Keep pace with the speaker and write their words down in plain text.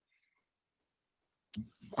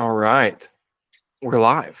All right. We're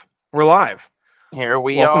live. We're live. Here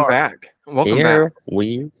we Welcome are. back. Welcome Here back.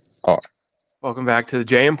 we are. Welcome back to the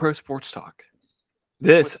JM Pro Sports Talk.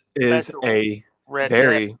 This With is special a Red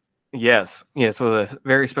very, yes, with a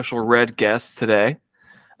very special red guest today.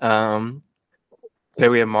 Today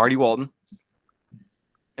we have Marty Waldon.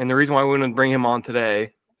 And the reason why we wanted to bring him on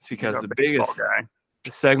today is because the biggest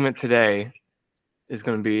segment today is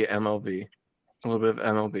going to be MLB, a little bit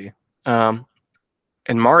of MLB.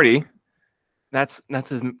 And Marty, that's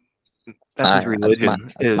his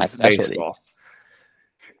religion, that's my is specialty. baseball.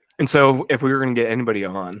 And so if we were going to get anybody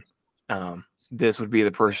on, this would be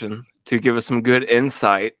the person to give us some good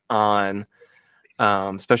insight on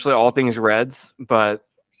especially all things Reds. But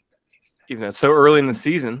even though it's so early in the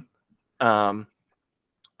season, one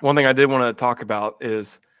thing I did want to talk about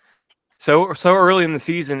is so early in the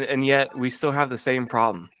season, and yet we still have the same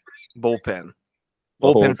problem: bullpen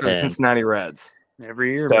for the Cincinnati Reds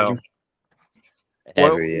every year. So,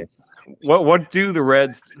 Every year. What do the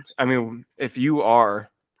Reds? I mean, if you are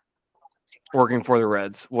working for the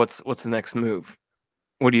Reds, what's the next move?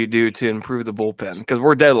 What do you do to improve the bullpen? Because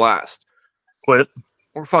we're dead last. Quit.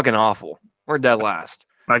 We're fucking awful. We're dead last.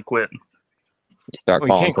 I quit. You start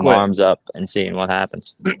calling from arms up and seeing what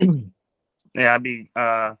happens. Yeah, I'd be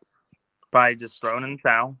probably just throwing in the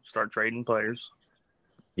towel, start trading players.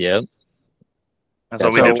 Yep. That's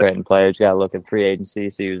what we Start do. trading players. Got to look at free agency,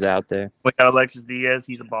 see who's out there. We got Alexis Diaz.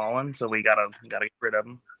 He's a ballin', so we gotta get rid of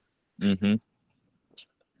him. Mm-hmm.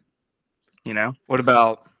 You know, What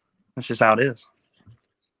about? that's just how it is.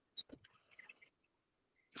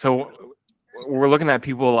 So we're looking at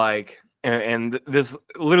people like, and this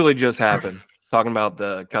literally just happened. Talking about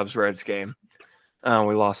the Cubs-Reds game,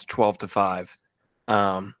 we lost 12-5.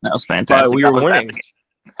 That was fantastic. But we were winning.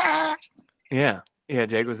 Yeah,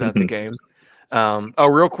 Jake was at the game.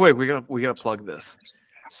 Real quick, we gotta plug this.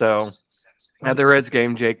 So at the Reds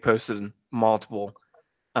game, Jake posted multiple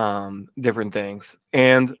different things,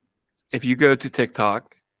 and if you go to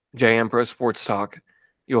TikTok, JM Pro Sports Talk,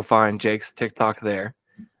 you'll find Jake's TikTok there.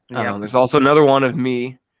 There's also another one of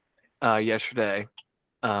me yesterday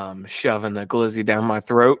shoving a glizzy down my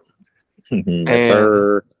throat.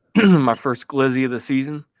 Yes, my first glizzy of the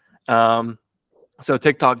season. So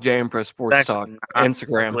TikTok, JM Pro Sports Talk,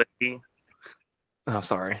 Instagram. Oh,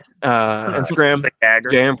 sorry. Instagram,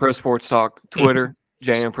 JM Pro Sports Talk, Twitter,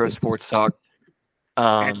 JM Pro Sports Talk.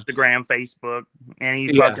 Instagram, Facebook,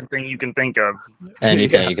 any fucking thing you can think of.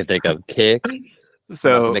 Anything you can think of. Kick.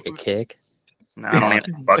 So make a kick. No, I don't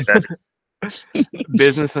even fuck that.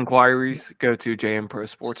 Business inquiries, go to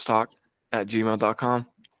jmprosportstalk@gmail.com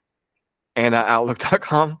and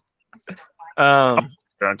outlook.com.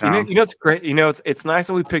 It's great. It's nice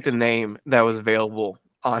that we picked a name that was available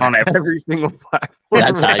on every single platform.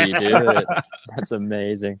 That's how you do it. That's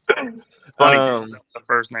amazing. Funny, the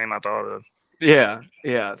first name I thought of. Yeah.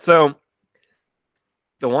 So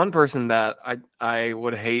the one person that I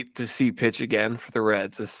would hate to see pitch again for the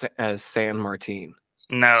Reds is as San Martin.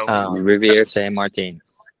 No. Revere San Martin.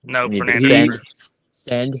 No,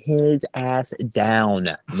 send his ass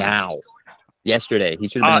down now. Yesterday, he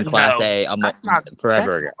should have been in Class A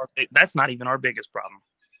forever ago. That's not even our biggest problem.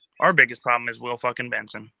 Our biggest problem is Will fucking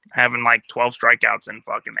Benson having like 12 strikeouts in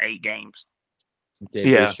fucking 8 games.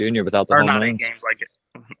 Junior without the home not runs. 8 games. Like,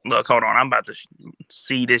 look, hold on. I'm about to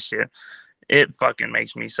see this shit. It fucking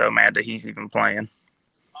makes me so mad that he's even playing.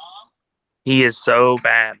 He is so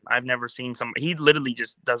bad. I've never seen he literally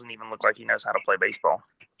just doesn't even look like he knows how to play baseball.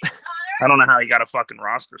 I don't know how he got a fucking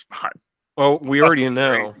roster spot. Well, we already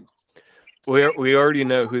know. We already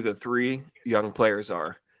know who the 3 young players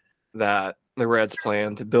are that the Reds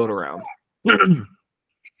plan to build around.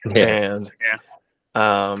 And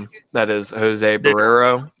that is Jose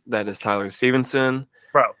Barrero, that is Tyler Stevenson,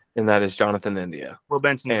 and that is Jonathan India. Will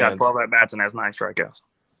Benson's got 12 at-bats and has 9 strikeouts.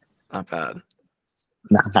 Not bad. It's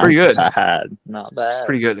pretty good. Not bad. It's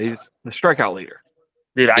pretty good. He's the strikeout leader.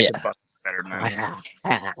 Dude, I could fuck better than that.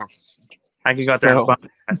 I could go out there and fuck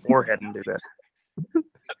my forehead and do that.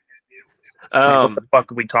 What the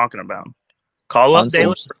fuck are we talking about? Call up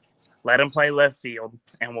Dale, let him play left field,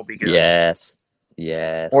 and we'll be good. Yes.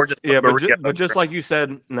 Or just but just like you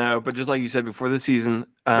said, before the season,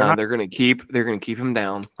 they're gonna keep him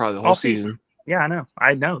down probably the whole season. Yeah, I know.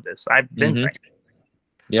 I know this. I've been saying it.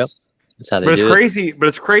 Yep. That's how they do it. But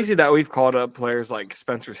it's crazy that we've called up players like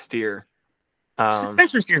Spencer Steer.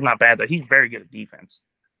 Spencer Steer's not bad though. He's very good at defense.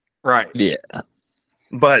 Right. Yeah.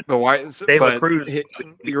 But why? De La Cruz.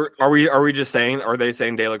 Are we just saying? Are they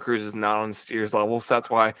saying De La Cruz is not on Steer's level? So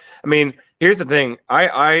that's why. I mean, here's the thing.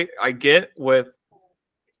 I get with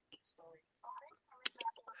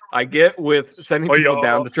I get with sending people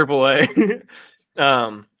down to AAA.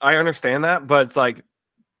 I understand that, but it's like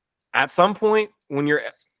at some point when you're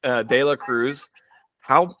De La Cruz,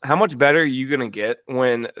 how much better are you gonna get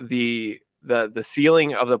when the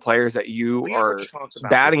ceiling of the players that you are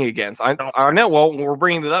batting against? I know. Well, we're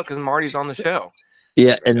bringing it up because Marty's on the show.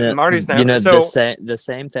 Yeah, and Marty's now. the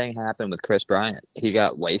same thing happened with Chris Bryant. He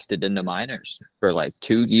got wasted in the minors for like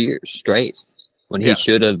 2 years straight when he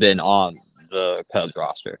should have been on the Cubs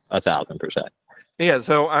roster 1,000%. Yeah,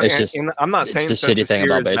 so I'm not saying the shitty thing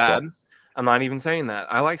about baseball. Bad. I'm not even saying that.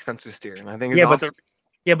 I like Spencer Steer, and I think awesome.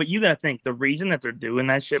 But you gotta think the reason that they're doing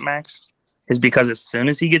that shit, Max, is because as soon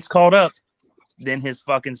as he gets called up, then his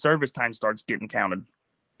fucking service time starts getting counted.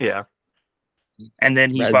 Yeah. And then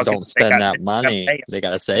he Reds don't spend that money. They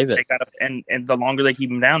gotta save it. And the longer they keep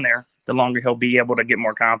him down there, the longer he'll be able to get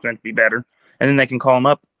more confidence, be better, and then they can call him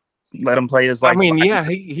up, let him play his life. I mean, yeah,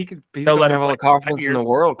 he could. He's gonna have all the confidence in the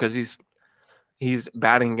world because he's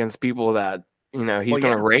batting against people that he's going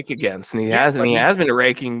to rake against, and he has been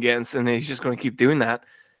raking against, and he's just going to keep doing that.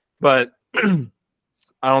 But I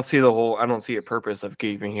don't see a purpose of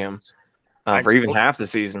keeping him for even half the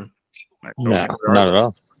season. No, not at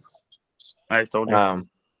all. I told you.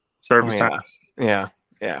 Service time. Yeah,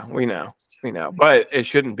 we know, but it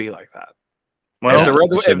shouldn't be like that. Well,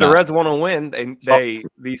 if the Reds want to win,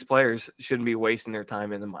 these players shouldn't be wasting their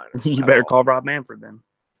time in the minors. You better call Rob Manfred then.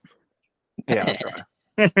 Yeah, I'll try.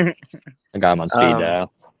 I got him on speed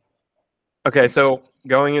dial. Okay, so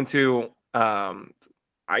going into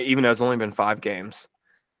even though it's only been 5 games,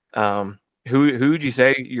 who would you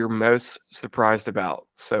say you're most surprised about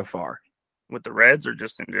so far? With the Reds or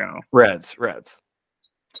just in general? Reds.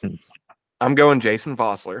 I'm going Jason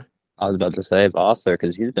Vossler. I was about to say Vossler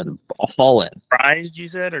because he's been falling. Surprised, you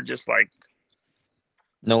said, or just like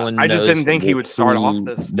no one? I just didn't think he would start off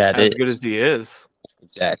this as good as he is.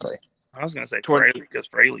 Exactly. I was gonna say Fraley because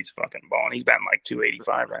Fraley's fucking balling. He's batting like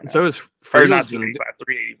 285 right now. So is Friedel's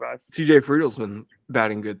 385. TJ Friedel's been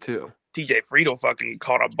batting good too. TJ Friedel fucking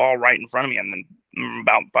caught a ball right in front of me and then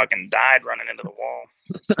about fucking died running into the wall.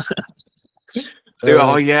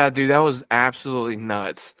 Dude, that was absolutely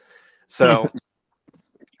nuts. So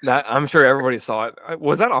that I'm sure everybody saw it.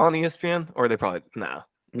 Was that on ESPN or they probably no?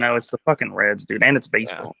 No, it's the fucking Reds, dude, and it's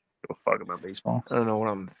baseball. Give a fuck about baseball. I don't know what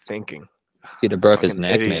I'm thinking. He'd have broke his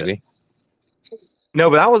neck, maybe. No,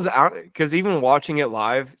 but that was out because even watching it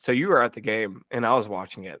live. So you were at the game, and I was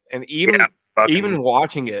watching it, and even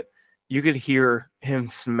watching it, you could hear him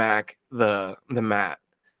smack the mat.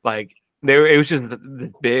 Like it was just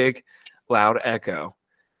the big, loud echo,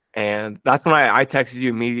 and that's when I texted you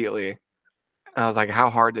immediately. I was like, "How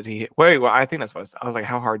hard did he hit?" I think that's what I was like.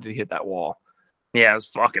 How hard did he hit that wall? Yeah, it was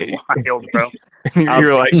fucking wild, bro.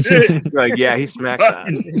 You're like, yeah, he smacked that.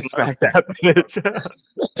 He smacked that bitch.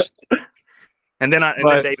 And then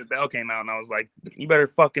David Bell came out, and I was like, "You better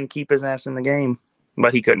fucking keep his ass in the game."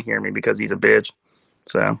 But he couldn't hear me because he's a bitch.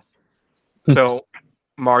 So,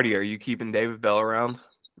 Marty, are you keeping David Bell around?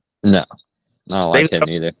 No, I don't like him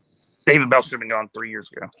either. David Bell should have been gone 3 years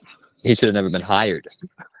ago. He should have never been hired.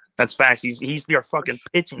 That's facts. He's your fucking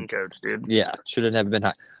pitching coach, dude. Yeah, should have never been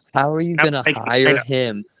hired. How are you gonna hire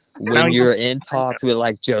him when you're in talks with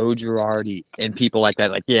like Joe Girardi and people like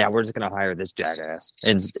that? Like, yeah, we're just gonna hire this jackass,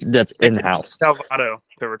 and that's in house. Tell Votto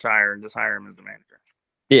to retire and just hire him as a manager.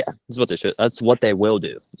 Yeah, that's what they should. That's what they will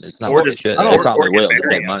do. It's not what they should. They probably will to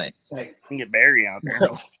save money. You can get Barry out there.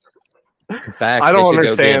 In fact, I don't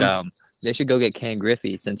understand. They should go get Ken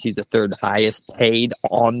Griffey since he's the 3rd highest paid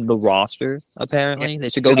on the roster. Apparently, they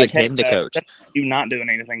should go get him to coach. You not doing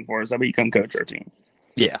anything for us? I bet you come coach our team.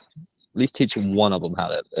 Yeah, at least teach one of them how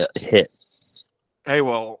to hit. Hey,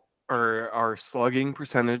 well, our slugging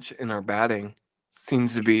percentage and our batting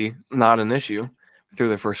seems to be not an issue through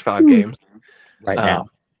the first 5 games. Right now,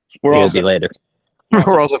 we're also later.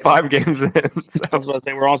 We're also 5 games in. So. I was about to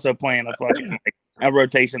say we're also playing a fucking a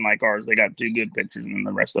rotation like ours. They got 2 good pitchers, and then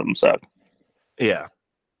the rest of them suck. Yeah.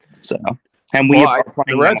 So, and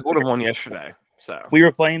the Reds would have won yesterday. So we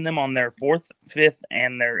were playing them on their 4th, 5th,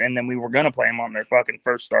 and then we were gonna play them on their fucking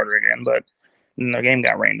first starter again, but then their game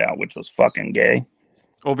got rained out, which was fucking gay.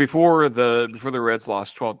 Well, before the Reds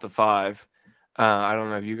lost 12-5, I don't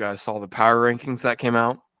know if you guys saw the power rankings that came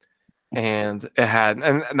out, and it had,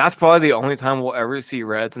 and that's probably the only time we'll ever see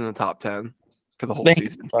Reds in the top 10 for the whole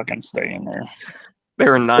season. Fucking stay in there. They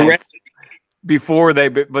were 9th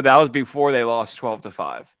but that was before they lost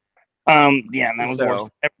 12-5. Yeah, and that was worse.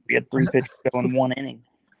 We had 3 pitches going 1 inning.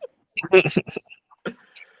 It's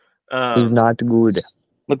not good.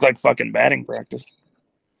 Looked like fucking batting practice.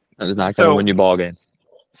 It was not going to win you ball games.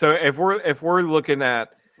 So if we're looking at,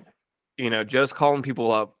 just calling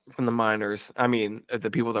people up from the minors. I mean,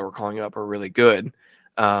 the people that were calling up are really good.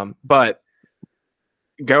 But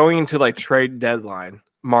going into like trade deadline,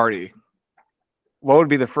 Marty, what would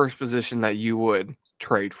be the first position that you would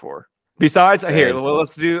trade for? Besides here, no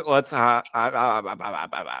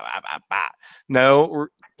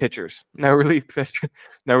pitchers, no relief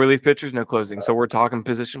pitchers, no closing. So we're talking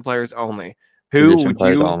position players only. Who would you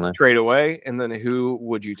trade away, and then who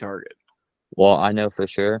would you target? Well, I know for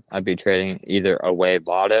sure I'd be trading either away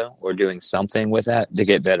Votto or doing something with that to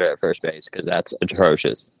get better at first base because that's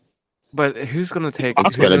atrocious. But who's going to take?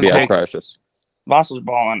 It's going to be atrocious. Voss is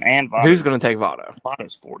balling, and Votto. Who's going to take Votto?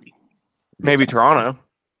 Votto's 40. Maybe Toronto.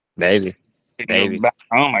 Maybe. Back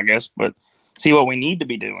home, I guess. But see, what we need to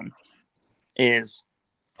be doing is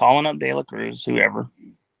calling up De La Cruz, whoever,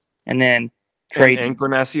 and then trade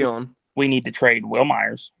Encarnacion. We need to trade Will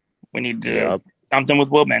Myers. We need to do something with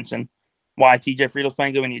Will Benson. Why TJ Friedel's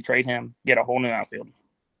playing good? We need to trade him, get a whole new outfield,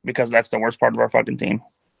 because that's the worst part of our fucking team.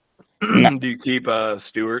 Do you keep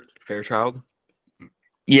Stewart Fairchild?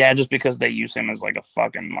 Yeah, just because they use him as like a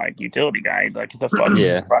fucking like utility guy. Like the fuck.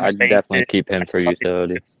 Yeah, I'd definitely keep him for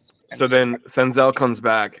utility. So then Senzel comes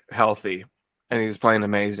back healthy and he's playing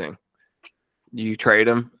amazing. You trade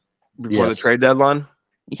him before the trade deadline?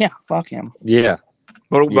 Yeah, fuck him. Yeah.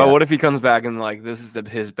 But what if he comes back and like this is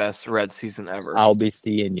his best Red season ever? I'll be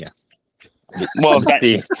seeing you.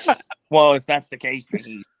 Well, if that's the case, then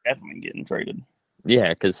he's definitely getting traded. Yeah,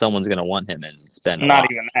 because someone's gonna want him and spend. Not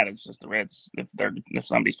even that. It's just the Reds. If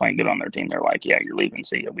somebody's playing good on their team, they're like, "Yeah, you're leaving.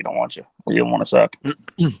 See ya. We don't want you. We don't want to suck."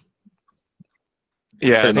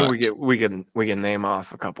 Yeah, I think we can name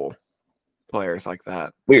off a couple players like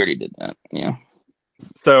that. We already did that. Yeah.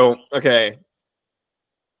 So okay.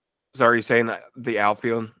 So are you saying that the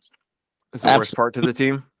outfield is the worst part to the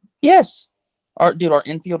team? Yes. Our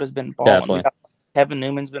infield has been balling. Definitely. Kevin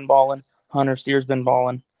Newman's been balling. Hunter Steer's been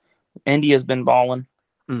balling. India's been balling.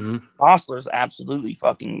 Mm-hmm. Hostler's absolutely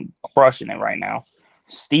fucking crushing it right now.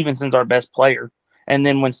 Stevenson's our best player. And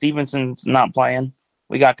then when Stevenson's not playing,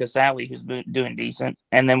 we got Casale who's doing decent.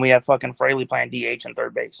 And then we have fucking Fraley playing DH and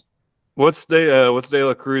third base. What's De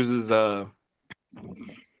La Cruz's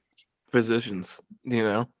positions? Do you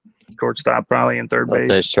know? Shortstop probably in third base. I'd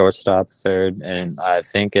say shortstop, third, and I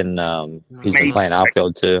think he's been playing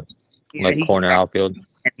outfield too, corner outfield.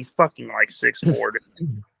 And he's fucking like 6'4".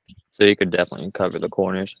 So he could definitely cover the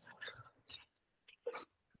corners.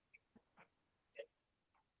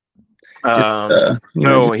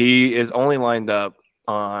 No, he is only lined up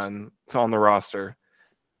on the roster.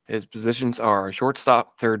 His positions are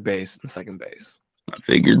shortstop, third base, and second base. I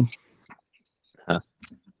figured.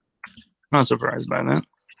 Not surprised by that,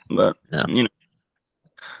 but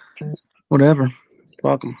whatever.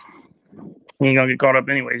 Fuck him. He ain't gonna get caught up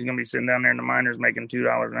anyway. He's gonna be sitting down there in the minors making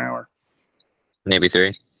 $2 an hour. Maybe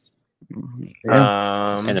 3. And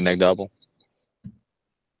a McDouble.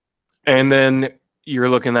 And then you're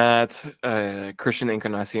looking at Christian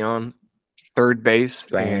Encarnacion, third base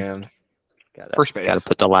and first base. Got to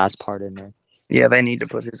put the last part in there. Yeah, they need to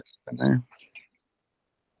put his in there.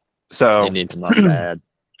 So they need to not bad.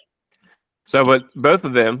 So, but both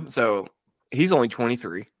of them. So he's only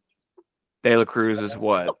 23. De La Cruz is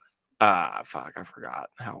what? Fuck, I forgot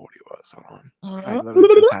how old he was. Hold on. I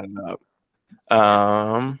literally just had it up.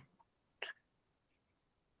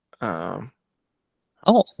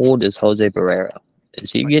 How old is Jose Barrera?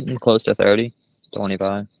 Is he getting close to 30?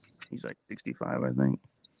 25? He's like 65, I think.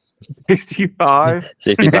 65?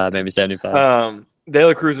 65, maybe 75. De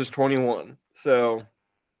La Cruz is 21. So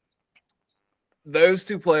those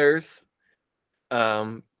two players,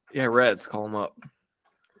 Reds, call them up.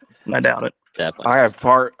 I doubt it. Definitely. I have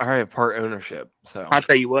part ownership. So I'll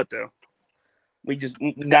tell you what, though. We just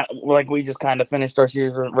kind of finished our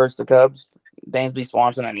series versus the Cubs. Dansby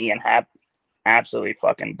Swanson and Ian Happ absolutely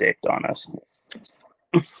fucking dicked on us.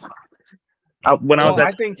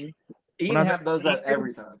 I think Ian Happ does that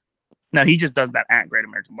every time. No, he just does that at Great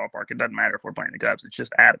American Ballpark. It doesn't matter if we're playing the Cubs. It's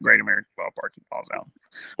just at Great American Ballpark he falls out.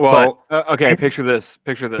 Well, okay, picture this.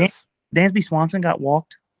 Dansby Swanson got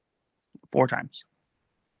walked 4 times.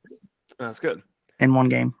 That's good. In one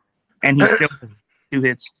game. And he still 2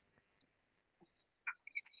 hits.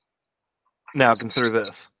 Now consider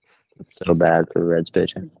this. It's so bad for Reds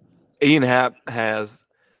pitching. Ian Happ has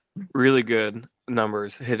really good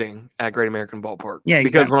numbers hitting at Great American Ballpark. Yeah,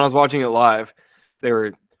 because when I was watching it live, they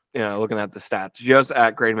were looking at the stats just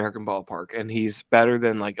at Great American Ballpark, and he's better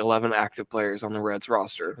than like 11 active players on the Reds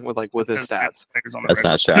roster with his stats. That's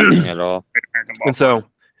not shocking at all. And so,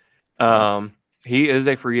 he is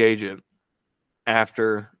a free agent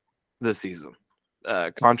after this season.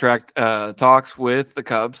 contract talks with the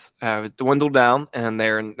Cubs have dwindled down, and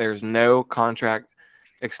there's no contract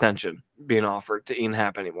extension being offered to Ian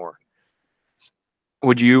Happ anymore.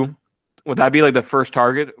 Would that be like the first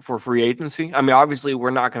target for free agency? I mean, obviously,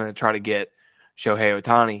 we're not going to try to get Shohei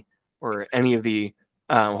Ohtani or any of the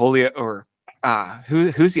Julio or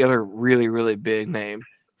who's the other really, really big name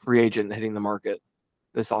free agent hitting the market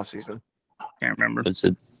this offseason? Can't remember. What's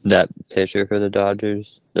it? That pitcher for the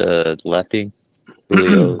Dodgers, the lefty,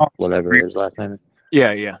 Julio, whatever his last name is.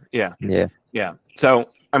 Yeah. So,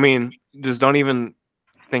 I mean, just don't even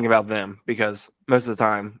think about them because most of the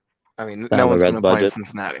time, I mean, no one's going to play in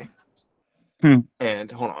Cincinnati.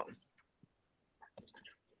 And hold on.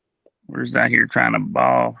 Where's that here trying to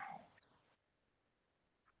ball?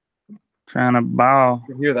 You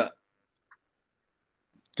hear that?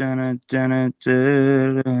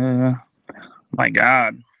 My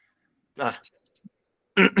God. Yeah.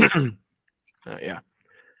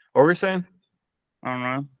 What were we saying? I don't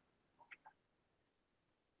know.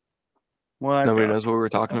 What? Nobody knows what we were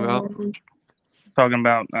talking about. Talking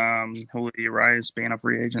about Julio Urias being a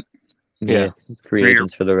free agent. Yeah, free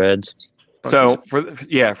agents for the Reds. So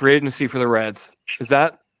free agency for the Reds. Is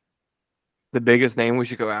that the biggest name we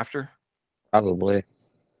should go after? Probably.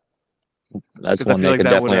 That's one they could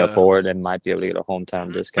definitely afford and might be able to get a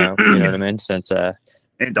hometown discount. You know what I mean? Since it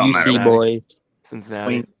don't UC matter. boy,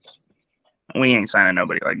 Cincinnati. We ain't signing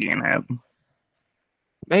nobody like Ian Happ.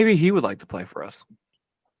 Maybe he would like to play for us.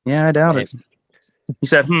 Yeah, I doubt it. He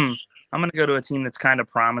said, I'm going to go to a team that's kind of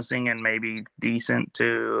promising and maybe decent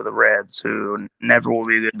to the Reds, who never will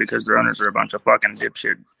be good because their owners are a bunch of fucking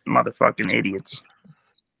dipshit motherfucking idiots.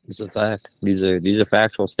 It's a fact. These are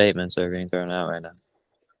factual statements that are being thrown out right now.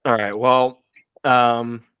 All right. Well,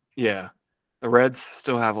 yeah. The Reds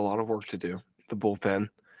still have a lot of work to do. The bullpen.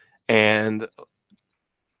 And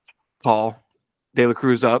Paul De La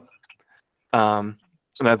Cruz up. And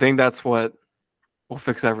I think that's what will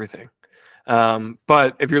fix everything.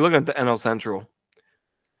 But if you're looking at the NL Central,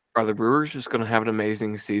 are the Brewers just going to have an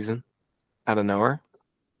amazing season out of nowhere?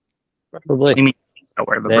 Probably. You mean,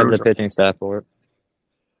 they have the pitching staff for it.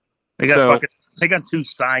 They got 2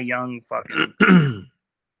 Cy Young fucking.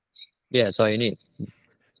 Yeah, that's all you need.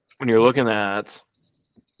 When you're looking at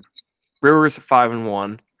Brewers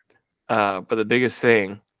 5-1, but the biggest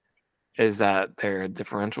thing is that their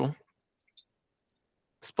differential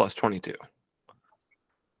is plus 22.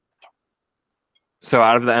 So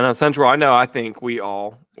out of the NL Central, I think we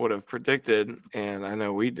all would have predicted, and I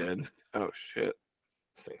know we did. Oh shit,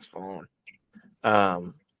 this thing's falling.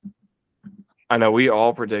 I know we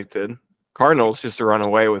all predicted Cardinals just to run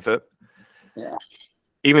away with it. Yeah.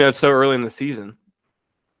 Even though it's so early in the season.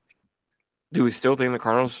 Do we still think the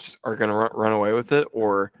Cardinals are going to run away with it,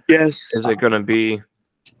 or yes, is it going to be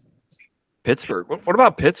Pittsburgh? What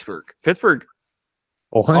about Pittsburgh? Pittsburgh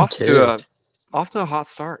off to a hot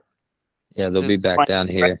start. Yeah, they'll be back down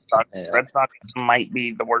here. Red Sox might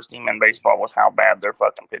be the worst team in baseball with how bad their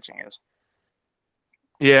fucking pitching is.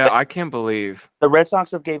 Yeah, I can't believe the Red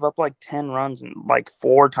Sox have gave up like 10 runs like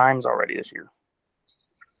 4 times already this year.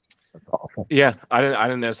 That's awful. Yeah, I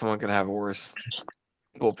didn't know someone could have a worse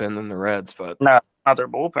bullpen than the Reds, but no, not their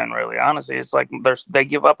bullpen really. Honestly, it's like they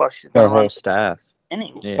give up a shit. Their whole staff.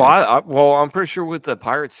 Anyway. Yeah. Well, I'm pretty sure with the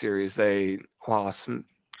Pirates series they lost.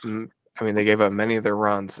 I mean, they gave up many of their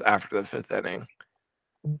runs after the 5th inning.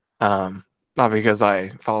 Not because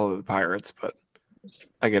I follow the Pirates, but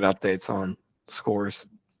I get updates on scores.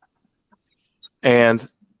 And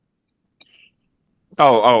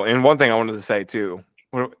and one thing I wanted to say too,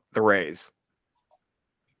 the Rays.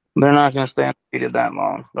 They're not going to stay undefeated that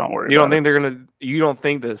long. Don't worry. You don't think they're going to? You don't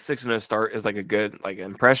think the 6-0 start is like a good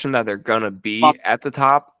impression that they're going to be at the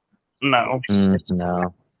top? No.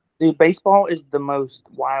 No. Dude, baseball is the most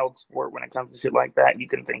wild sport when it comes to shit like that you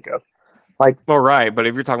can think of. Well, right, but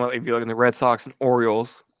if you're talking about if you look at the Red Sox and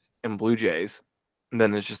Orioles and Blue Jays,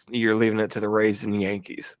 then it's just you're leaving it to the Rays and the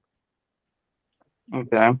Yankees.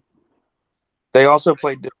 Okay. They also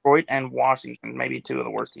played Detroit and Washington, maybe 2 of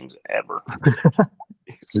the worst teams ever.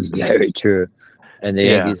 This is very true. And the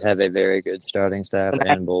Yankees have a very good starting staff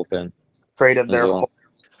and bullpen. Traded their whole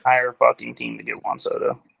entire fucking team to get Juan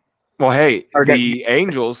Soto. Well, hey, the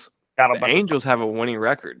Angels have a winning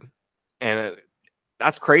record, and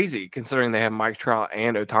that's crazy considering they have Mike Trout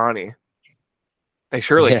and Ohtani. They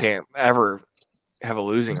surely can't ever have a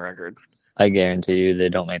losing record. I guarantee you they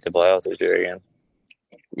don't make the playoffs this year again.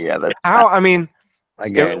 Yeah, I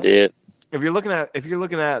guarantee it. If you're looking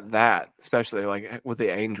at that, especially like with the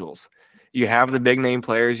Angels, you have the big name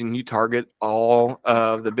players and you target all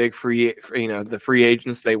of the big free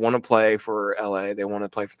agents. They want to play for LA. They want to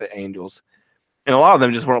play for the Angels. And a lot of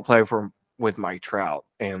them just want to play with Mike Trout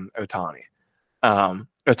and Ohtani.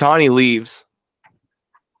 Ohtani leaves.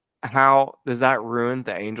 How does that ruin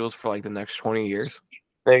the Angels for like the next 20 years?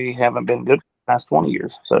 They haven't been good for the past 20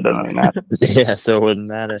 years, so it doesn't really matter. Yeah, so it wouldn't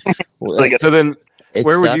matter. So then,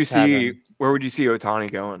 where would you having... see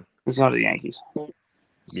Ohtani going? He's going to the Yankees.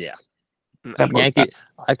 Yeah, Simple. Yankee.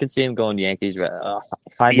 I could see him going Yankees.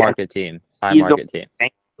 High market team. He's going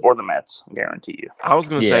Yankees or the Mets. I guarantee you. I was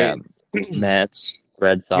going to say Mets,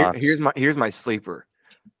 Red Sox. Here's my sleeper.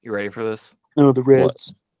 You ready for this? No, the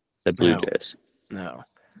Reds. The Blue Jays. No.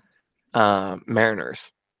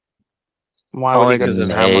 Mariners. Why Only would he because of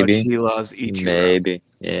how much he loves Ichiro. Maybe,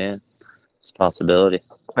 yeah, it's a possibility.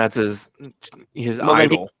 That's his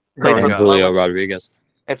idol. Julio Rodriguez.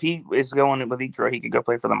 If he is going with Ichiro, he could go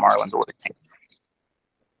play for the Marlins or the Yankees.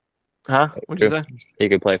 Huh? What'd you say? He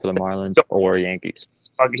could play for the Marlins or Yankees.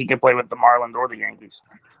 He could play with the Marlins or the Yankees.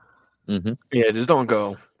 Mm-hmm. Yeah, just don't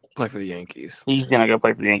go play for the Yankees. He's gonna go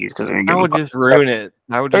play for the Yankees because I would just ruin it.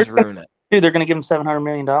 Dude, they're gonna give him $700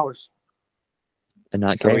 million. And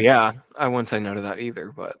not care. Oh yeah, I wouldn't say no to that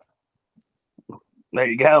either. But there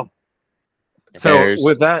you go. So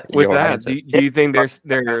with that, do you think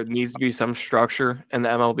there needs to be some structure in the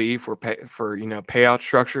MLB for payout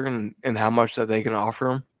structure and how much that they can offer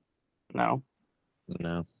them?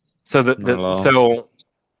 No. So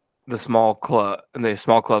the small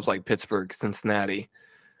clubs like Pittsburgh, Cincinnati.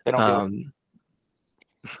 They don't.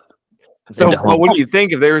 But what do you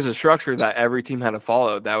think if there was a structure that every team had to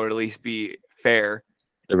follow that would at least be fair?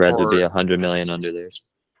 The Reds would be $100 million under theirs.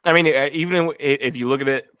 I mean, even if you look at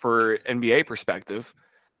it for NBA perspective,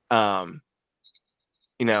 like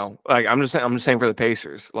I'm just saying for the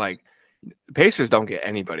Pacers, like the Pacers don't get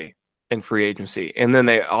anybody in free agency, and then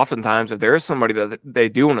they oftentimes, if there is somebody that they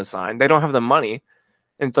do want to sign, they don't have the money,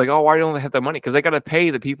 and it's like, oh, why don't they have the money? Because they got to pay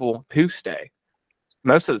the people to stay.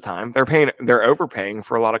 Most of the time, they're overpaying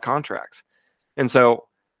for a lot of contracts, and so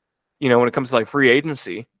when it comes to like free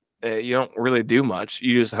agency, you don't really do much.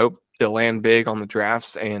 You just hope to land big on the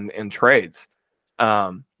drafts and trades.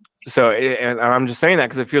 And I'm just saying that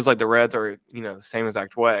because it feels like the Reds are the same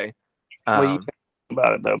exact way. Well, you think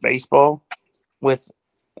about it though, baseball, with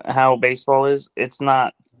how baseball is, it's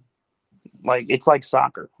not like it's like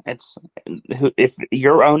soccer. It's if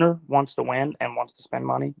your owner wants to win and wants to spend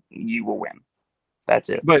money, you will win. That's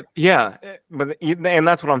it. But and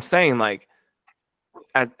that's what I'm saying. Like,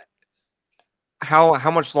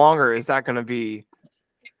 how much longer is that going to be?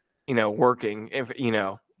 Working if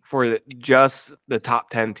for just the top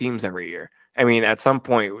 10 teams every year. I mean, at some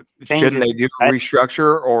point, shouldn't they do a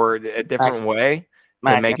restructure or a different way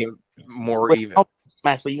to make it more even?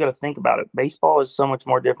 Max, but you got to think about it. Baseball is so much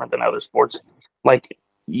more different than other sports. Like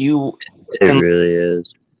it really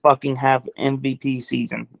is. Fucking have MVP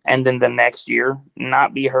season, and then the next year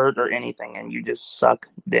not be hurt or anything, and you just suck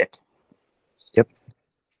dick. Yep,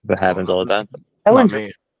 that happens all the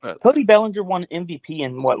time. Cody Bellinger won MVP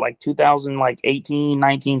in what, like 2018,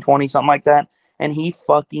 19, 20, something like that, and he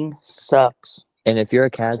fucking sucks. And if you're a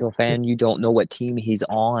casual fan, you don't know what team he's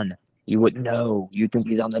on. You wouldn't know. You think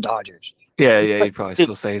he's on the Dodgers. Yeah, you'd probably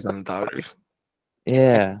still say he's on the Dodgers.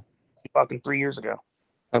 Yeah. Fucking 3 years ago.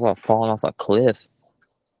 Talk about falling off a cliff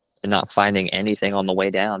and not finding anything on the way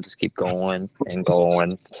down. Just keep going and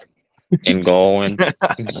going and going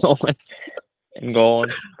and going and going.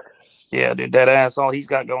 Yeah, dude, that ass. All he's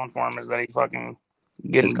got going for him is that he fucking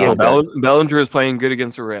Bellinger is playing good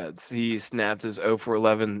against the Reds. He snapped his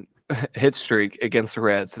 0-for-11 hit streak against the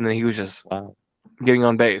Reds, and then he was just getting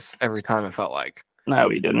on base every time. It felt like. No,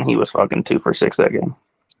 he didn't. He was fucking 2 for 6 that game.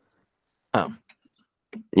 Oh,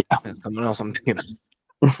 yeah, that's something else I'm thinking.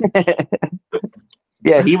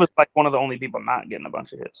 Yeah, he was like one of the only people not getting a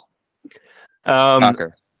bunch of hits.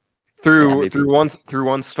 Through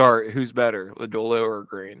one start, who's better, Lodolo or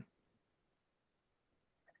Green?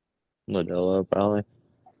 Lodolo, probably.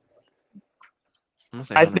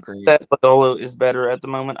 I think that Lodolo is better at the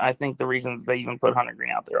moment. I think the reason that they even put Hunter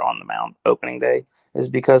Green out there on the mound opening day is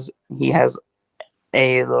because he has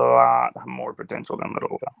a lot more potential than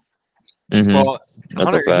Lodolo. Mm-hmm. Well,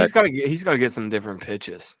 Hunter, he's got to get some different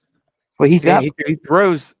pitches. Well, he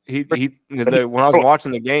throws. When I was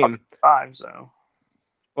watching the game,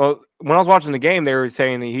 Well, when I was watching the game, they were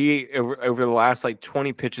saying that he over the last like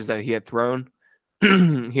 20 pitches that he had thrown, he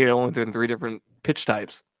had only thrown 3 different pitch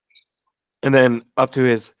types, and then up to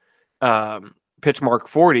his pitch mark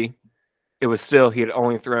 40, it was still he had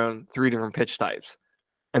only thrown 3 different pitch types,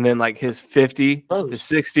 and then like his 50 to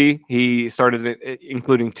 60, he started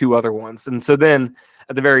including 2 other ones, and so then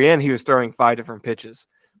at the very end, he was throwing 5 different pitches.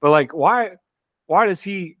 But like, why does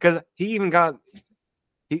he? Because he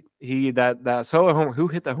that solo home. Who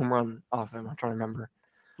hit the home run off him? I'm trying to remember.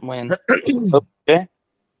 When opening day?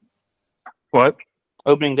 What?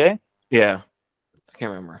 Opening day? Yeah, I can't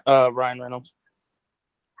remember. Ryan Reynolds.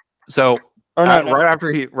 So Or no, right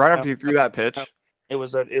after he threw that pitch, it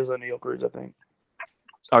was O'Neal Cruz, I think.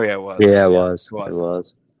 Oh yeah, it was. Yeah, it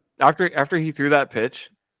was. After he threw that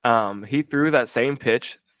pitch, he threw that same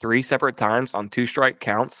pitch 3 separate times on 2 strike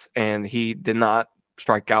counts, and he did not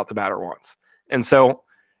strike out the batter once. And so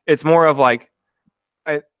it's more of like,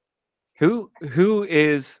 who's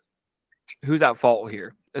at fault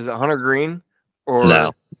here? Is it Hunter Green or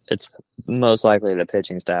no? It's most likely the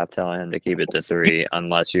pitching staff telling him to keep it to 3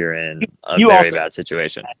 unless you're in a very bad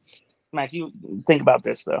situation. Max, you think about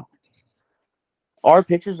this though. Our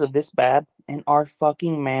pitchers are this bad, and our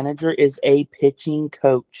fucking manager is a pitching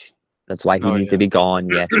coach. That's why he needs to be gone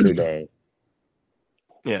yesterday.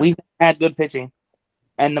 Yeah, we had good pitching,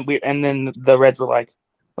 and then the Reds were like,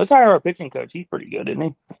 "Let's hire our pitching coach. He's pretty good, isn't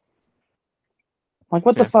he?" Like,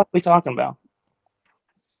 what the fuck are we talking about?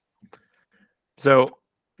 So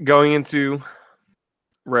going into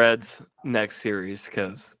Reds next series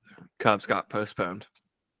because Cubs got postponed.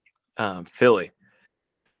 Philly,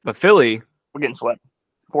 but Philly. We're getting swept.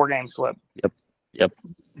 4 games swept. Yep.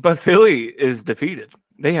 But Philly is defeated.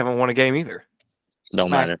 They haven't won a game either. Don't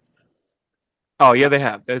matter. Oh yeah, they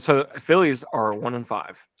have. So Phillies are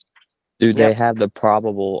 1-5. Dude, they have the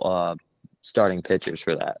probable starting pitchers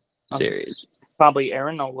for that series. Probably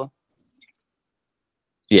Aaron Nola.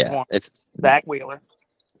 Yeah. If Zach Wheeler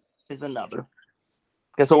is another.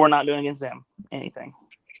 Guess what we're not doing against them? Anything.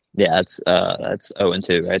 Yeah, that's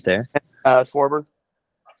 0-2 right there. Schwarber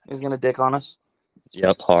is going to dick on us.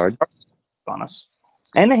 Yep, hard. On us.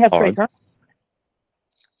 And they have Trey Turner.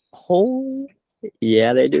 Oh,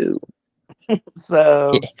 yeah, they do.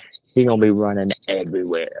 So he's going to be running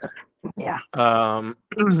everywhere. Yeah.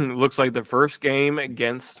 Looks like the first game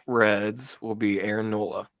against Reds will be Aaron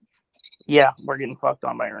Nola. Yeah, we're getting fucked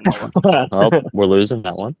on by Aaron Nola. Oh, we're losing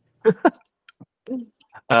that one.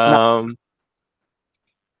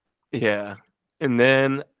 Yeah. And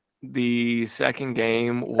then the second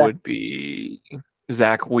game would be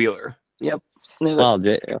Zach Wheeler. Yep. Wow,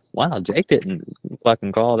 Jake didn't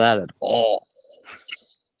fucking call that at all.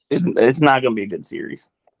 It's not going to be a good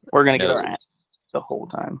series. We're going to get our ass the whole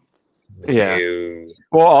time. Yeah.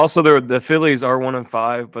 Well, also the Phillies are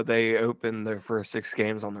 1-5, but they opened their first 6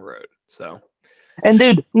 games on the road. So. And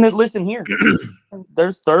dude, listen here.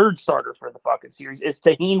 Their third starter for the fucking series is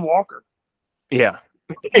Taheen Walker. Yeah.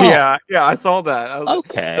 Yeah, I saw that.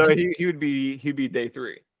 Okay. So he'd be day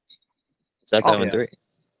 3. So that's 0-3.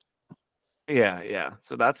 Yeah.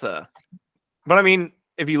 So that's but I mean,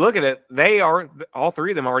 if you look at it, they are all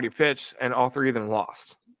 3 of them already pitched, and all 3 of them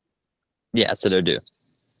lost. Yeah, so they're due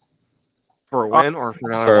for a win or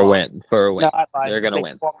for another. For a win. No, they're gonna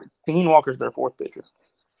win. Taheen Walker's their 4th pitcher.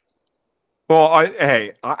 Well,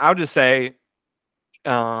 I'll just say,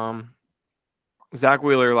 Zach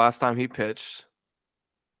Wheeler last time he pitched.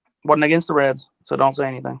 Wasn't against the Reds, so don't say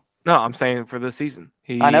anything. No, I'm saying for this season.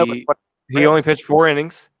 I know, but he only pitched 4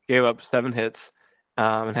 innings, gave up 7 hits,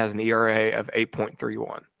 and has an ERA of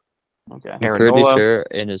 8.31. Okay. I'm pretty sure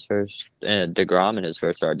in his first DeGrom in his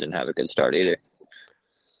first start didn't have a good start either.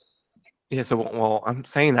 Yeah, so I'm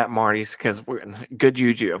saying that, Marty's, because we're in good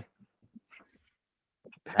juju.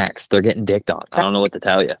 Max, they're getting dicked on. I don't know what to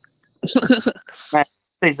tell you. Max,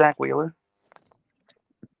 say Zach Wheeler.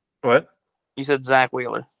 What? You said Zach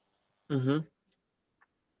Wheeler. Mm-hmm.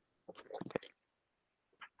 Okay.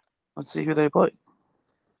 Let's see who they play.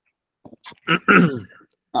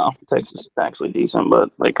 Texas is actually decent, but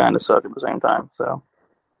they kind of suck at the same time. So.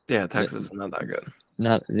 Yeah, Texas is not that good.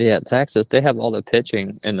 Texas. They have all the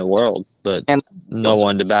pitching in the world, but no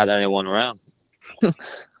one to bat anyone around.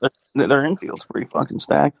 Their infield's pretty fucking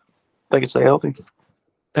stacked. They can stay healthy.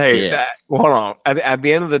 Hey, hold on. At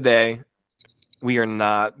the end of the day, we are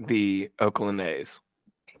not the Oakland A's.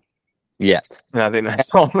 Yet. I think that's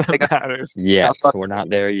all that matters. Yet. We're not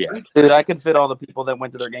there yet. Dude, I could fit all the people that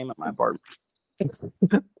went to their game at my apartment.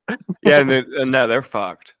 Yeah, no, they're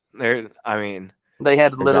fucked. They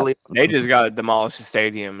had literally. They just got to demolish the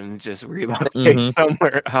stadium and just relocate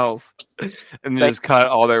somewhere else, and just cut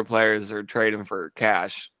all their players or trade them for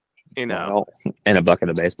cash. And a bucket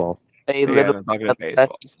of baseball. They literally have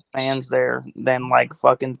fans there than like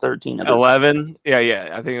fucking 13 of them. 11.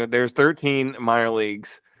 Yeah. I think there's 13 minor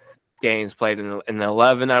leagues games played, and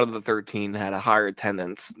 11 out of the 13 had a higher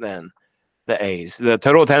attendance than the A's. The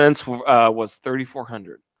total attendance was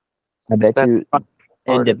 3,400. I bet you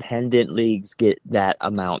independent leagues get that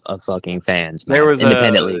amount of fucking fans. There was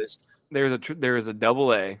independent leagues. There was a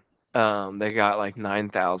double A they got like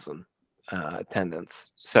 9,000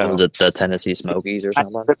 attendance. So the Tennessee Smokies or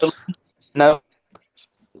something. No.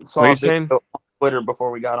 What are you saying? On Twitter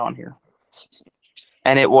before we got on here,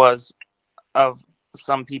 and it was of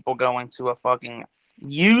some people going to a fucking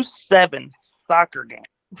U7 soccer game,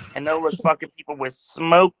 and there was fucking people with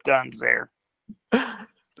smoke guns there.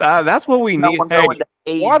 That's what we need. Hey,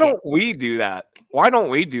 why game. don't we do that? Why don't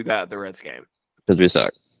we do that at the Reds game? Because we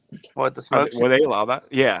suck. What, the smoke? Would they allow that?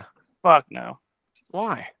 Yeah. Fuck no.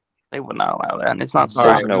 Why? They would not allow that. And it's not All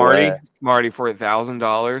right, soccer. No Marty, for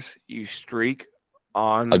 $1,000, you streak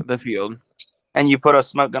on the field. And you put a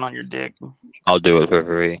smoke gun on your dick. I'll do it for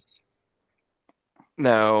free.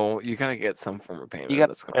 No, you gotta get some form of payment. You got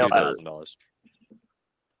that's gonna $2,000.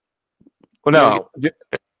 Well, no.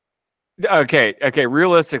 Okay.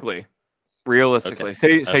 Realistically, Okay.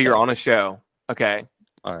 say you're on a show, okay,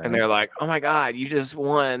 All right. and they're like, "Oh my God, you just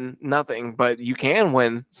won nothing," but you can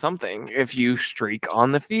win something if you streak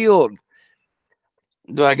on the field.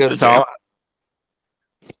 Do I go to jail?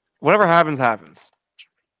 Whatever happens.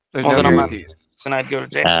 There's Well, no then guarantees. Then I'd go to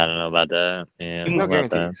jail. I don't know about that. Yeah, There's no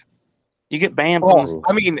guarantees. You get banned from this.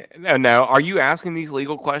 I mean, no. Are you asking these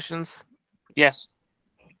legal questions? Yes.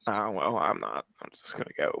 Well, I'm not. I'm just gonna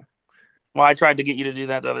go. Well, I tried to get you to do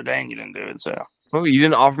that the other day, and you didn't do it. So. Well, you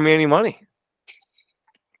didn't offer me any money.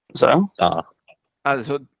 So. That's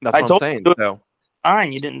what I'm saying. So.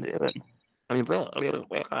 Fine, you didn't do it. I mean,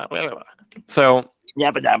 so.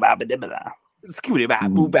 Yeah, but Babushki.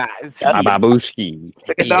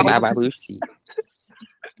 Babushki.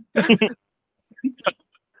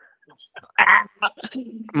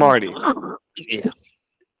 Marty, Yeah.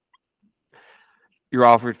 you're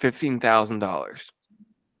offered $15,000.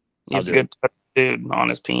 He's a good dude on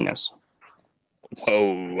his penis.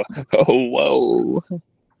 Whoa.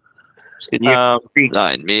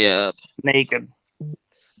 Line me up. Naked.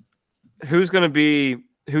 Who's gonna be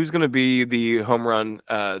the home run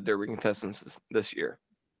derby contestants this year?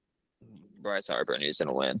 Bryce Harper, and he's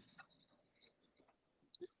gonna win.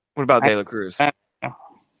 What about De La Cruz? I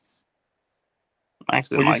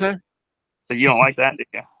actually What'd you say? So you don't like that, did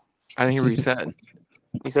you? I didn't hear what you said.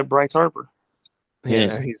 He said Bryce Harper. Yeah,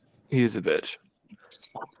 no, he's a bitch.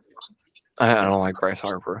 I don't like Bryce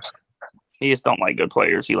Harper. He just don't like good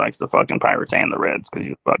players. He likes the fucking Pirates and the Reds because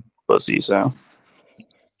he's a fucking pussy. So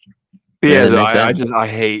Yeah, so I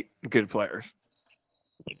hate good players.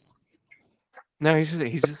 No, he's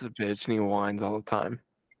just a bitch and he whines all the time.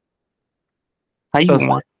 How you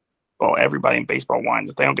whine? Well, everybody in baseball whines.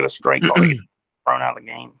 If they don't get a strike ball, they get thrown out of the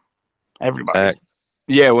game. Everybody.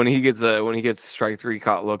 Yeah, when he gets strike three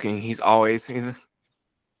caught looking, he's always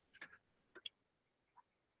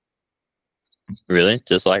Really?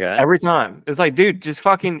 Just like that? every time. It's like, dude, just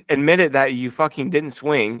fucking admit it that you fucking didn't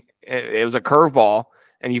swing. It was a curveball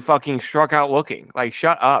and you fucking struck out looking. Like,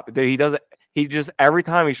 shut up, dude. He does it. He just every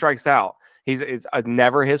time he strikes out, it's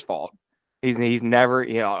never his fault. He's never,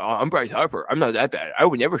 I'm Bryce Harper. I'm not that bad. I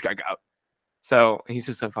would never strike out. So he's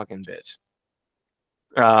just a fucking bitch.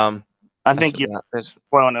 I think you're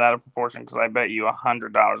blowing it out of proportion because I bet you $100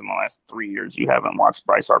 in the last 3 years you haven't watched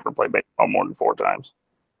Bryce Harper play baseball more than 4 times.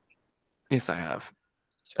 Yes, I have.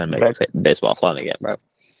 Trying to make baseball fun again, bro.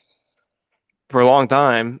 For a long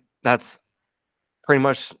time, that's pretty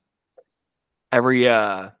much every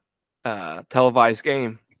televised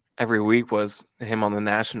game every week was him on the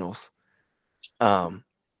Nationals.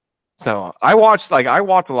 So I watched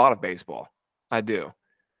a lot of baseball. I do.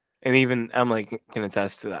 And even Emily can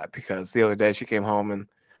attest to that because the other day she came home and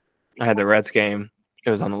I had the Reds game.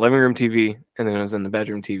 It was on the living room TV and then it was in the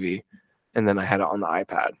bedroom TV. And then I had it on the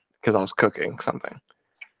iPad because I was cooking something.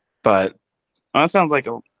 But that sounds like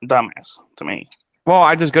a dumbass to me. Well,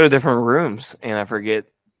 I just go to different rooms and I forget,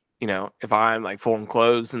 if I'm like folding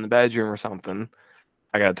clothes in the bedroom or something,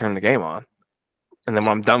 I got to turn the game on. And then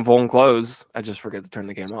when I'm done folding clothes, I just forget to turn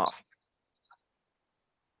the game off.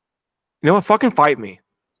 You know what? Fucking fight me.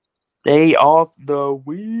 Stay off the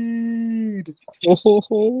weed.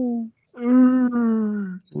 All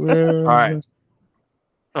right.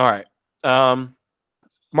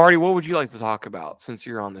 Marty, what would you like to talk about since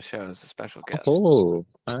you're on the show as a special guest? Oh,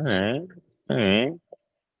 all right.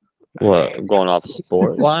 What, going off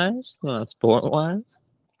sport-wise?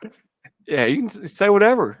 Yeah, you can say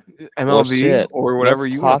whatever. MLB or whatever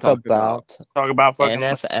you want to talk about. Talk about fucking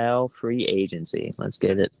NFL free agency. Let's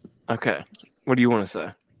get it. Okay. What do you want to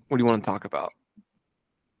say? What do you want to talk about?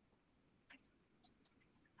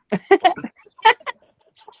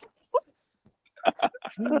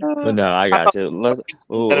 But no, I got you.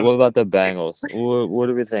 What about the Bengals? What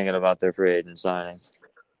are we thinking about their free agent signings?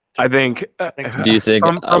 I think. Do you think?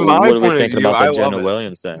 From what my are we point of thinking view, about I the love Jonah it.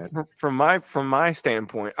 Williams thing? From my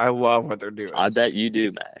standpoint, I love what they're doing. I bet you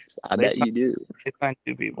do, Max. I bet you do. They signed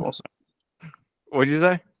 2 people. So. What'd you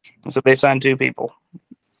say? So they signed 2 people.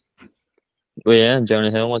 Well, yeah,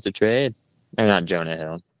 Jonah Hill wants a trade. Or not Jonah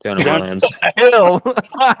Hill. Jonah Williams. Hill.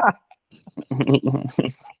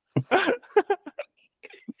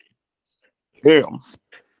 Damn.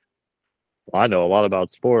 I know a lot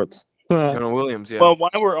about sports. Jonah Williams, yeah. Well, while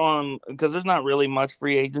we're on, because there's not really much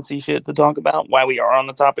free agency shit to talk about, while we are on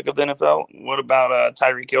the topic of the NFL, what about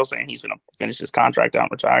Tyreek Hill saying he's going to finish his contract out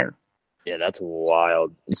and retire? Yeah, that's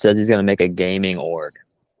wild. He says he's going to make a gaming org.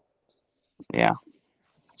 Yeah.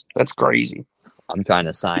 That's crazy. I'm trying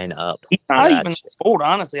to sign up. He's not even old,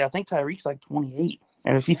 honestly. I think Tyreek's like 28.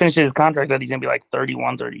 And if he finishes his contract, he's going to be like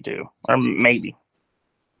 31, 32. Or maybe.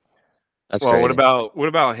 That's well, crazy. what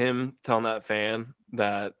about him telling that fan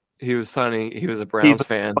that he was a Browns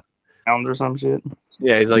fan? Browns or some shit.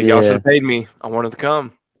 Yeah, he's like, y'all should have paid me. I wanted to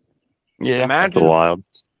come. Yeah. That's Imagine. wild.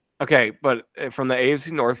 Okay, but from the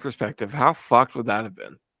AFC North perspective, how fucked would that have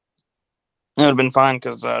been? It would have been fine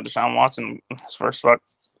because Deshaun Watson, his first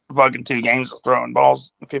fucking 2 games, was throwing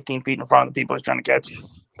balls 15 feet in front of the people he's trying to catch.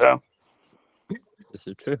 So, This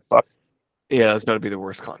is true. Yeah, that's got to be the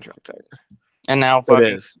worst contract ever. and now It fucking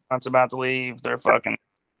is. Hunt's about to leave. They're the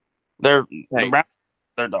Browns,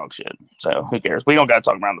 they're dog shit. So who cares? We don't got to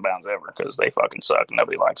talk about the Browns ever because they fucking suck. And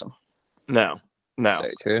nobody likes them. No.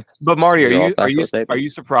 Very true. But Marty, You're all are you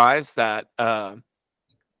surprised that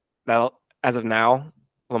that as of now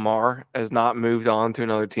Lamar has not moved on to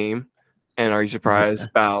another team, and are you surprised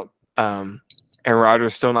about Aaron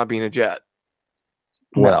Rodgers still not being a Jet?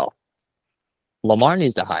 Well, Lamar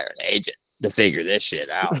needs to hire an agent to figure this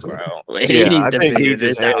shit out, bro. He Yeah, needs I to think he figure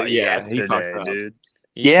just- this out yeah, he yesterday, fucked up. dude.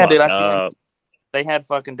 Yeah, dude, I fucked seen up. They had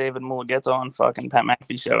fucking David Mulligetta on fucking Pat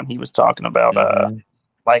McAfee show, and he was talking about Mhm.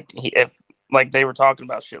 like they were talking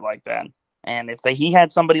about shit like that, and if he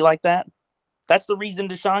had somebody like that, that's the reason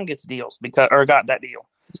Deshaun gets deals got that deal.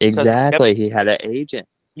 Exactly. He had an agent.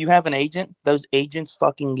 You have an agent; those agents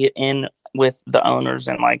fucking get in with the owners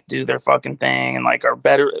and like do their fucking thing and like are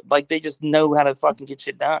better. Like they just know how to fucking get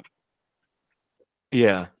shit done.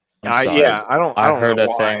 Yeah. I'm sorry. I don't heard know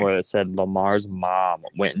a thing where it said Lamar's mom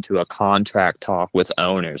went into a contract talk with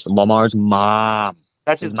owners. Lamar's mom.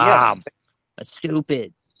 That's His just mom. That's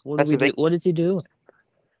stupid. What is he doing?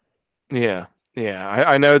 Yeah.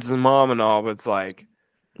 I know it's his mom and all, but it's like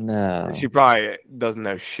No. she probably doesn't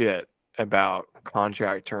know shit about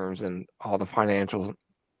contract terms and all the financial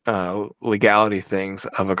legality things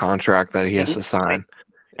of a contract that he has to sign.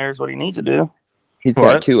 Here's what he needs to do. He's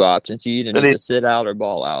What? got 2 options. He either needs to sit out or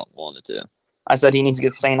ball out. One of the 2. I said he needs to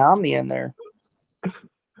get St. Omni in there.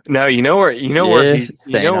 No, you know where he's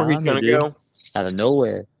Omni, gonna dude. go? Out of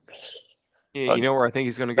nowhere. Yeah, you know where I think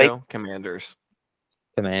he's gonna go? Commanders.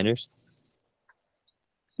 Commanders.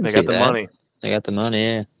 They got the money. They got the money,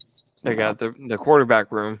 yeah. They got the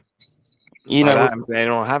quarterback room. You know, they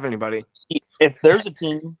don't have anybody. if there's a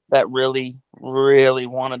team that really, really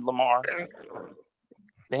wanted Lamar,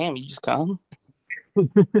 damn, you just come.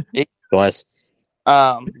 Twice.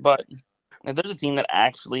 But if there's a team that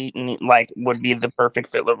actually would be the perfect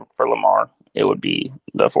fit for Lamar, it would be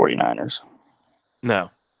the 49ers.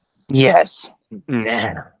 No. Yes.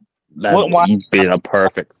 Nah. He'd be a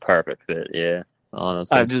perfect fit, yeah.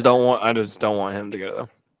 Honestly. I just don't want him to go though.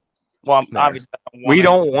 Well, obviously, we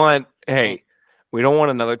don't want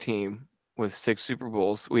another team with 6 Super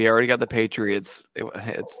Bowls. We already got the Patriots.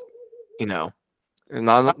 It's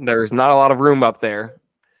there's not a lot of room up there.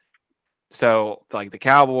 So like the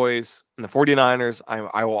Cowboys and the 49ers,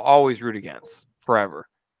 I will always root against forever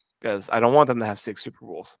because I don't want them to have 6 Super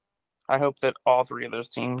Bowls. I hope that all 3 of those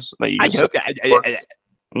teams that you just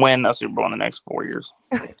win a Super Bowl in the next 4 years.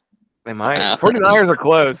 They might. 49ers are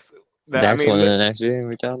close. Next one in the next year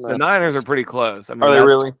we're talking about. The Niners are pretty close. I mean, are they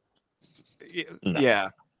really? No. Yeah.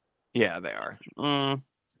 Yeah, they are.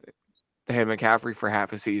 They had McCaffrey for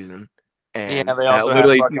half a season. And they also that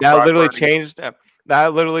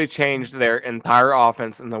literally changed their entire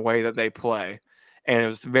offense and the way that they play. And it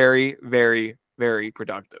was very, very, very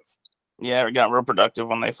productive. Yeah, it got real productive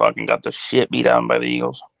when they fucking got the shit beat out by the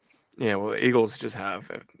Eagles. Yeah, well, the Eagles just have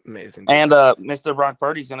amazing. And Mr. Brock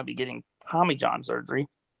Purdy's going to be getting Tommy John surgery.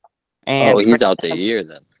 And he's out the year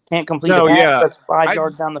then. Can't complete a pass that's 5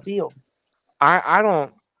 yards down the field.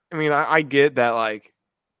 I get that like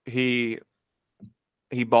he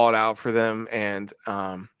balled out for them, and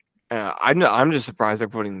I'm just surprised they're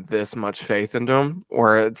putting this much faith into him,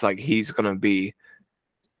 where it's like he's going to be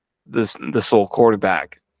the sole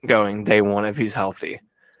quarterback going day one if he's healthy.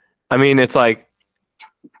 I mean, it's like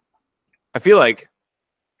I feel like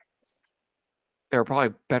there are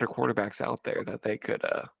probably better quarterbacks out there that they could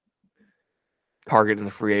target in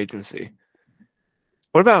the free agency.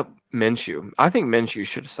 What about Minshew? I think Minshew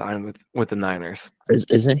should sign with the Niners.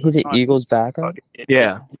 Isn't he the Eagles' backup?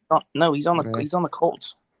 Yeah. No, he's on the Right. he's on the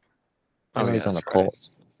Colts. I know yeah, he's on the that's right.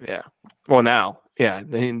 Colts. Yeah. Well, now, yeah.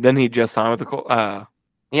 Then he just signed with the Colts.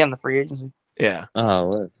 Yeah, in the free agency. Yeah.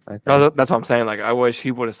 Oh, okay. That's what I'm saying. Like, I wish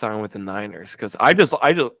he would have signed with the Niners because I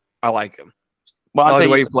like him. Well, I I'll like tell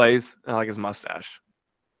the way you, he plays. I like his mustache.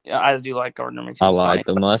 yeah, I do like Gardner Minshew. I like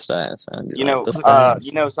the mustache. You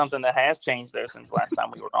know something that has changed though since last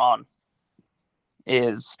time we were on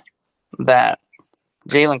is that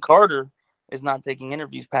Jalen Carter is not taking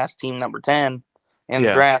interviews past team number 10 in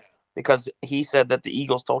the draft because he said that the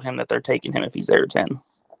Eagles told him that they're taking him if he's there at 10.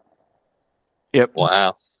 Yep.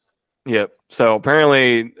 Wow. Yep. So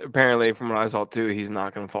apparently, from what I saw too, he's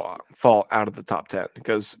not going to fall out of the top 10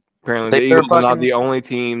 because apparently the Eagles are not the only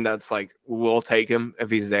team that's like will take him if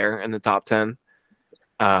he's there in the top 10.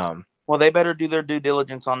 Well, they better do their due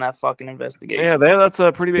diligence on that fucking investigation. Yeah, that's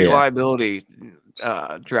a pretty big liability.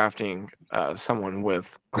 Drafting someone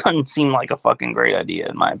with doesn't seem like a fucking great idea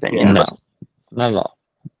in my opinion. Yeah, no, not at all.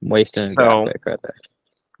 Wasting a draft pick right there.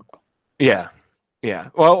 Yeah.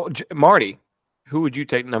 Well, Marty, who would you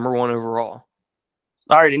take number 1 overall?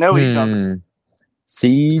 I already know he's going.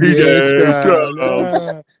 CJ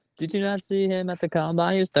Stroud. Did you not see him at the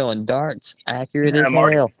combine? He was throwing darts, accurate as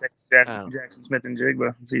Marty hell. Jackson Smith and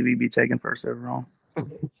Jigba. See if he'd be taken first overall.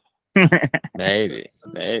 Maybe.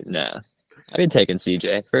 No. I'd be taking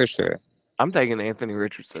CJ for sure. I'm taking Anthony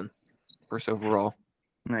Richardson first overall.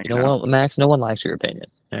 You know what, Max? No one likes your opinion.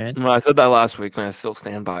 All right. Well, I said that last week, and I still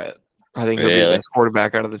stand by it. I think he'll be the best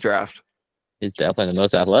quarterback out of the draft. He's definitely the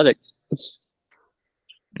most athletic.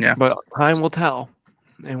 Yeah. But time will tell,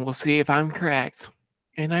 and we'll see if I'm correct.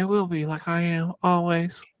 And I will be, like I am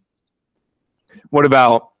always. What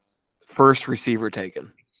about first receiver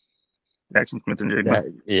taken? Jackson Smith and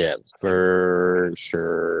Jigba. Yeah, for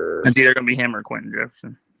sure. It's either going to be him or Quentin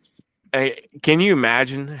Jefferson. Hey, can you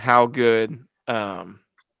imagine how good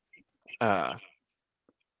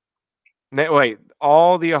wait,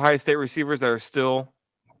 all the Ohio State receivers that are still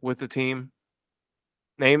with the team,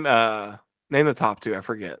 name the top 2. I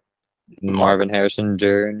forget. Marvin Harrison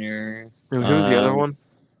Jr. Who's the other one?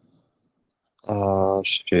 Oh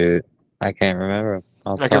shoot, I can't remember.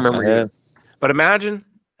 I can remember you. But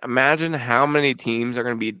imagine how many teams are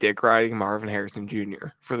going to be dick riding Marvin Harrison Jr.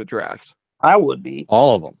 for the draft. I would be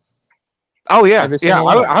all of them. Oh yeah,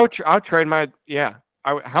 I would trade my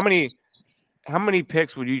how many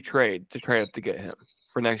picks would you trade up to get him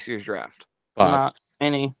for next year's draft? 5. Not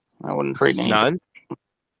any. I wouldn't trade any. None.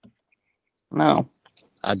 No.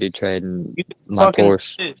 I'd be trading my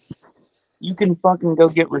Porsche. You can fucking go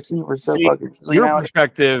get receivers. Your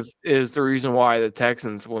perspective is the reason why the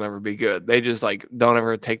Texans will never be good. They just like don't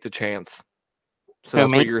ever take the chance. So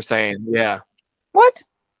that's what you're saying. Yeah. What?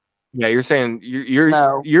 Yeah, you're saying your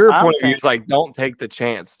point of view is like don't take the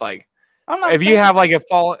chance. Like if you have like a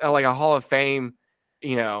Hall of Fame,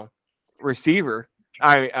 receiver.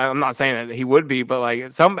 I'm not saying that he would be, but like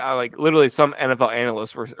literally some NFL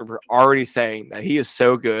analysts were already saying that he is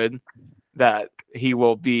so good that he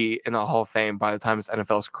will be in the Hall of Fame by the time his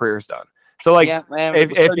NFL's career is done. So like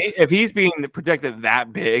if he's being projected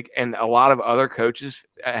that big, and a lot of other coaches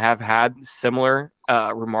have had similar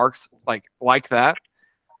remarks like that,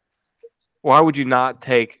 why would you not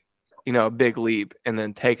take a big leap and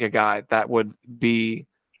then take a guy that would be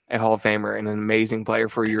a Hall of Famer and an amazing player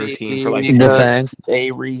for your team for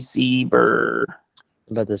a receiver?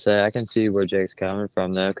 I'm about to say, I can see where Jake's coming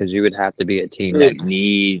from though, because you would have to be a team that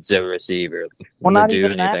needs a receiver. Well, not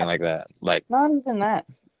even anything like that. Like not even that,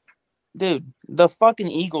 dude. The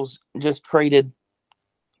fucking Eagles just traded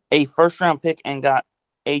a first-round pick and got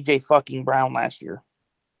AJ fucking Brown last year.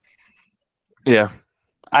 Yeah.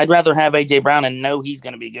 I'd rather have AJ Brown and know he's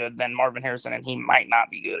going to be good than Marvin Harrison and he might not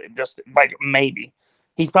be good. Just like maybe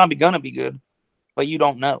he's probably going to be good, but you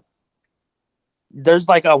don't know. There's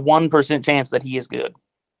like a 1% chance that he is good.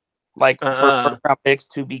 Like for first-round picks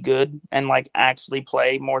to be good and like actually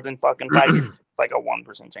play more than fucking 5 years, like a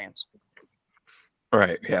 1% chance.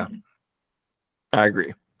 Right. Yeah. I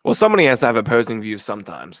agree. Well, somebody has to have opposing views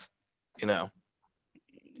sometimes,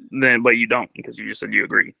 Then, but you don't because you just said you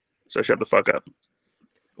agree. So shut the fuck up.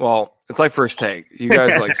 Well, it's like First Take. You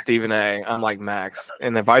guys are like Stephen A. I'm like Max.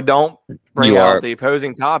 And if I don't bring out the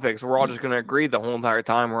opposing topics, we're all just going to agree the whole entire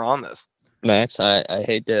time we're on this. Max, I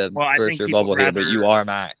hate to burst your bubble here, but you are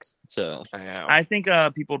Max. So I think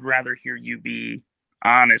people would rather hear you be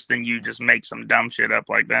honest than you just make some dumb shit up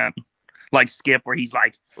like that. like Skip, where he's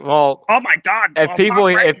like, well, "Oh my God!" if people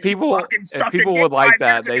would like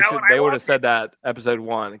that, they would have said that episode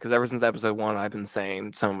 1, because ever since episode 1, I've been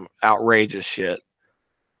saying some outrageous shit,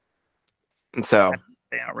 and so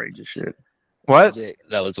outrageous shit. What? Jake,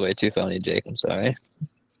 that was way too funny, Jake. I'm sorry.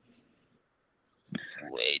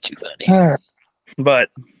 Way too funny. But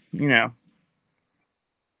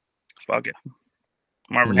fuck it.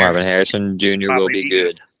 Marvin Harrison Jr. will be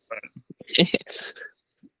good.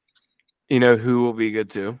 You know who will be good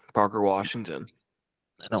too? Parker Washington.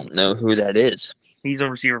 I don't know who that is. He's a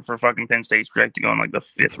receiver for fucking Penn State, projected to go in like the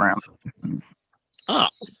 5th round. Oh.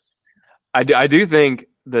 I do think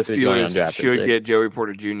the Steelers should get Joey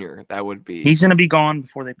Porter Jr. That would be. He's going to be gone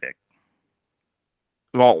before they pick.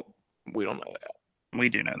 Well, we don't know that. We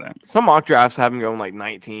do know that. Some mock drafts have him going like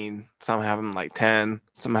 19. Some have him like 10.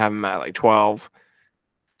 Some have him at like 12.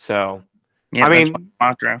 So, yeah, I mean,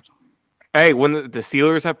 mock draft. Hey, when the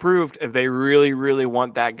Steelers have proved if they really, really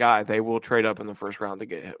want that guy, they will trade up in the 1st round to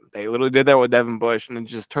get him. They literally did that with Devin Bush, and it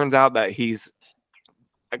just turns out that he's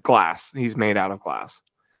glass. He's made out of glass.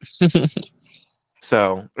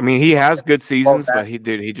 So, I mean, he has good seasons, but he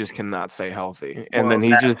just cannot stay healthy. And then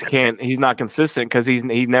he just can't. He's not consistent because he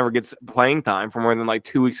never gets playing time for more than like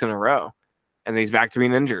 2 weeks in a row, and then he's back to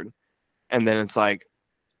being injured. And then it's like,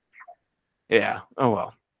 yeah, oh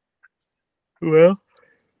well. Well.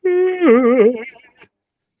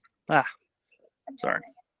 Sorry.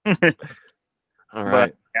 All right.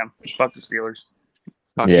 But, yeah, fuck the Steelers.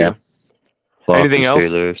 Fuck you. Fuck anything else?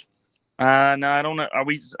 Steelers. No, I don't know.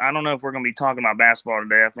 I don't know if we're gonna be talking about basketball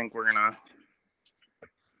today. I think we're gonna.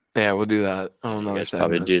 Yeah, we'll do that. I don't know. Let's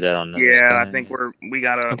probably do that on. Yeah, I think we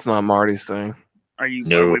gotta. That's not Marty's thing. Are you?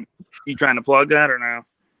 No. You trying to plug that or no?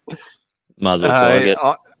 Might as well plug it.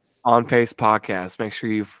 On Pace Podcast. Make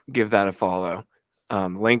sure you give that a follow.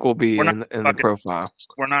 Link will be in the profile.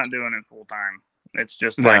 We're not doing it full time. It's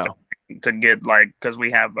just like to get because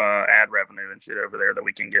we have ad revenue and shit over there that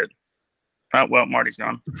we can get. Oh, well, Marty's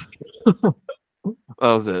gone. That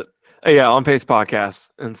was it. Yeah, on Pace Podcast,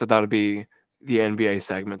 and so that'll be the NBA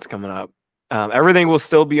segments coming up. Everything will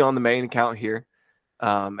still be on the main account here.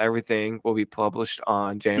 Everything will be published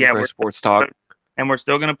on JM Pro Sports Talk, and we're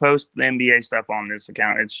still going to post the NBA stuff on this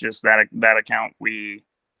account. It's just that account we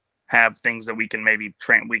have things that we can maybe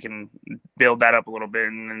train. We can build that up a little bit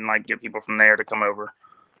and then like get people from there to come over.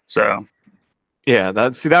 So, yeah,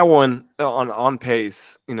 that one on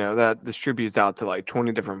Pace, that distributes out to like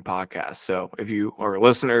 20 different podcasts. So if you are a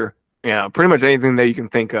listener, pretty much anything that you can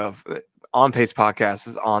think of, on Pace Podcast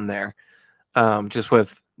is on there. Just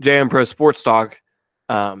with JM Pro Sports Talk,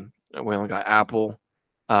 we only got Apple,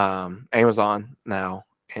 Amazon now,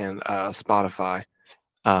 and Spotify.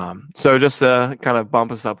 So just to kind of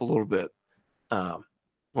bump us up a little bit,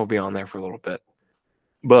 we'll be on there for a little bit.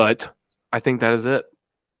 But I think that is it.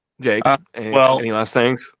 Jake, any last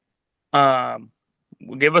things? Go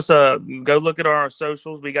look at our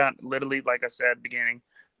socials. We got literally, like I said, beginning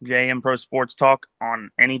JM Pro Sports Talk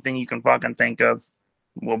on anything you can fucking think of.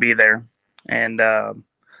 We'll be there. And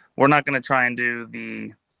we're not going to try and do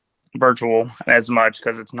the virtual as much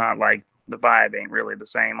because it's not like the vibe ain't really the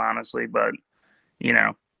same, honestly. But,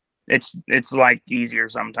 it's like easier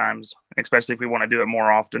sometimes, especially if we want to do it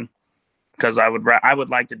more often. Because I would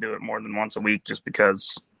like to do it more than once a week just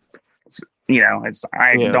because,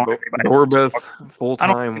 we're both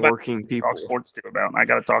full-time working people. Talk sports too about. I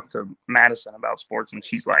got to talk to Madison about sports, and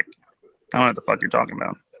she's like, I don't know what the fuck you're talking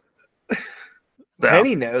about. So,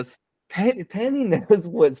 Penny knows. Penny knows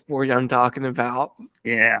what sport I'm talking about.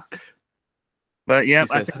 Yeah. But yeah,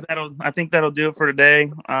 I think that'll do it for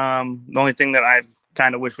today. The only thing that I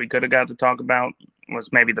kind of wish we could have got to talk about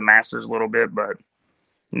was maybe the Masters a little bit, but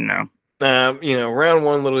round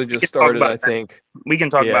one literally just started. I think we can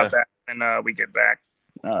talk about that when we get back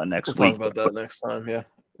next week. We'll talk about that next time. Yeah.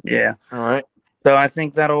 Yeah. All right. So I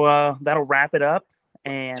think that'll wrap it up.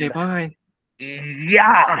 And say bye.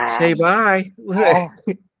 Yeah. Say bye. Oh,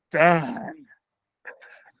 done.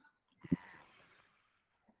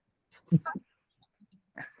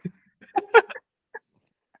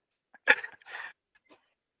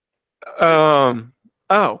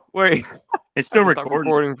 Oh wait, it's still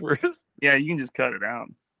recording. First. Yeah, you can just cut it out.